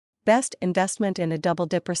Best investment in a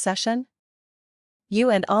double-dip recession?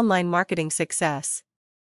 You and online marketing success.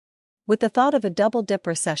 With the thought of a double-dip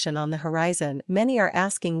recession on the horizon, many are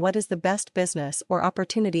asking what is the best business or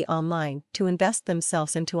opportunity online to invest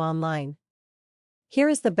themselves into online. Here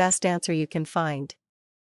is the best answer you can find.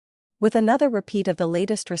 With another repeat of the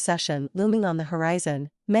latest recession looming on the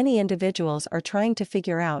horizon, many individuals are trying to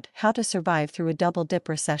figure out how to survive through a double-dip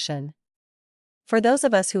recession. For those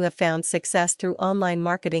of us who have found success through online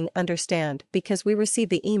marketing understand because we receive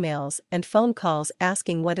the emails and phone calls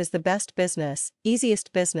asking what is the best business,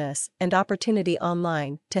 easiest business, and opportunity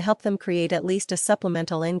online to help them create at least a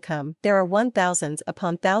supplemental income. There are thousands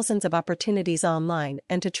upon thousands of opportunities online,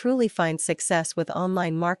 and to truly find success with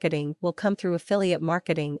online marketing will come through affiliate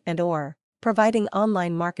marketing and/or providing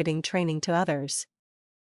online marketing training to others.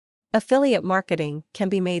 Affiliate marketing can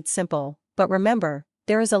be made simple, but remember,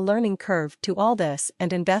 there is a learning curve to all this,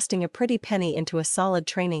 and investing a pretty penny into a solid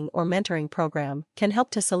training or mentoring program can help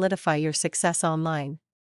to solidify your success online.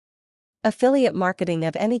 Affiliate marketing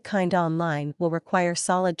of any kind online will require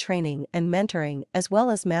solid training and mentoring as well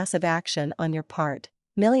as massive action on your part.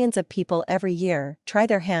 Millions of people every year try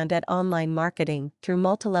their hand at online marketing through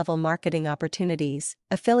multi-level marketing opportunities,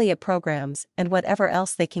 affiliate programs, and whatever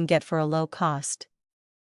else they can get for a low cost.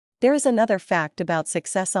 There is another fact about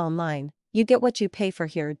success online. You get what you pay for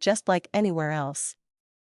here just like anywhere else.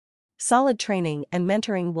 Solid training and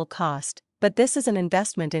mentoring will cost, but this is an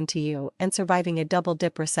investment into you and surviving a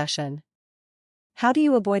double-dip recession. How do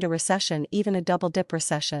you avoid a recession, even a double-dip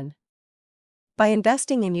recession? By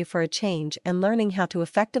investing in you for a change and learning how to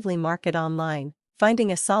effectively market online,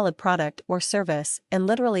 finding a solid product or service, and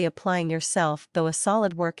literally applying yourself, though a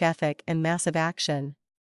solid work ethic and massive action.